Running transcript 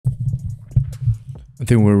I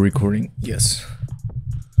think we're recording. Yes.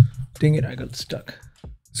 Dang it, I got stuck.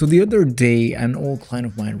 So the other day, an old client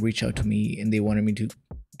of mine reached out to me and they wanted me to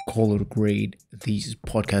color grade these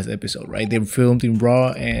podcast episode, right? They were filmed in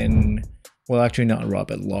RAW and, well, actually not RAW,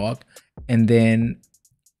 but log. And then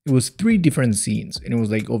it was 3 different scenes and it was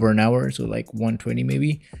like over an hour, so like 120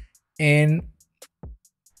 maybe. And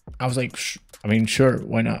I was like, sure,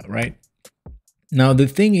 why not, right? Now, the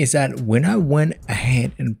thing is that when I went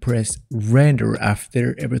ahead and pressed render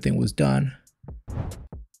after everything was done,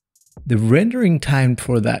 the rendering time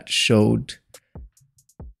for that showed,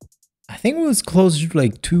 I think it was closer to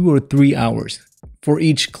like 2 or 3 hours for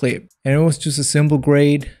each clip. And it was just a simple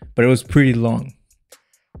grade, but it was pretty long.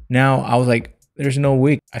 Now, I was like, there's no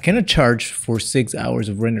way I cannot charge for 6 hours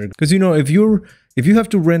of render. Because, you know, if you have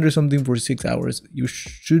to render something for 6 hours, you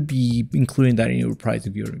should be including that in your price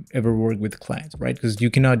if you ever work with clients, right? Because you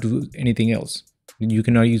cannot do anything else. You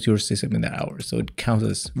cannot use your system in that hour. So it counts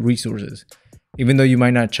as resources. Even though you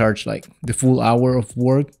might not charge like the full hour of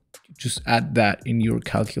work, just add that in your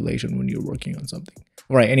calculation when you're working on something.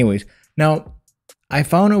 All right, anyways. Now, I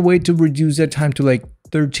found a way to reduce that time to like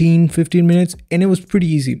 13-15 minutes, and it was pretty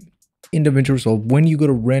easy. In DaVinci Resolve, when you go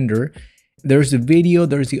to render, there's the video,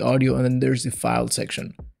 there's the audio, and then there's the file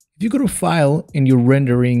section. If you go to file in your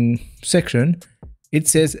rendering section, it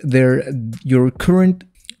says there your current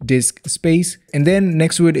disk space, and then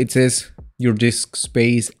next to it, it says your disk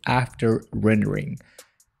space after rendering.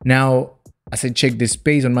 Now, as I checked the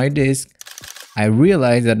space on my disk, I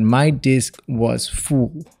realized that my disk was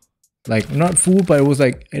full. Like, not full, but it was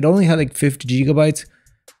like, it only had like 50 gigabytes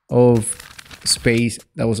of space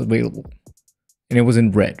that was available. And it was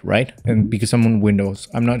in red, right? And because I'm on Windows,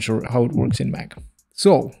 I'm not sure how it works in Mac.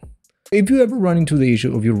 So if you ever run into the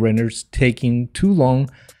issue of your renders taking too long,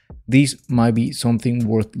 these might be something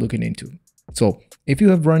worth looking into. So if you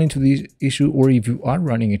have run into this issue, or if you are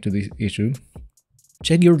running into this issue,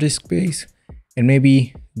 check your disk space and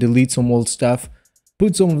maybe delete some old stuff.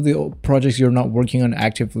 Put some of the projects you're not working on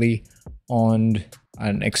actively on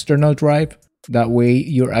an external drive. That way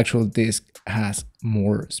your actual disk has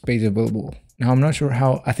more space available. Now, I'm not sure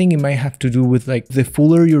how. I think it might have to do with like the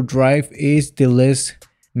fuller your drive is, the less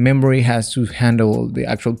memory has to handle the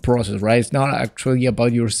actual process, right? It's not actually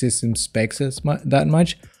about your system specs that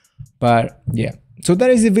much, but yeah. So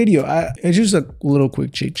that is the video. It's just a little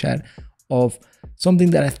quick chit chat of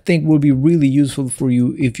something that I think will be really useful for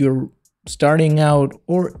you if you're starting out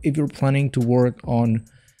or if you're planning to work on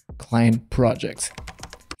client projects.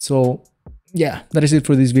 So yeah, that is it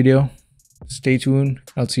for this video. Stay tuned.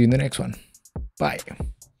 I'll see you in the next one. Bye.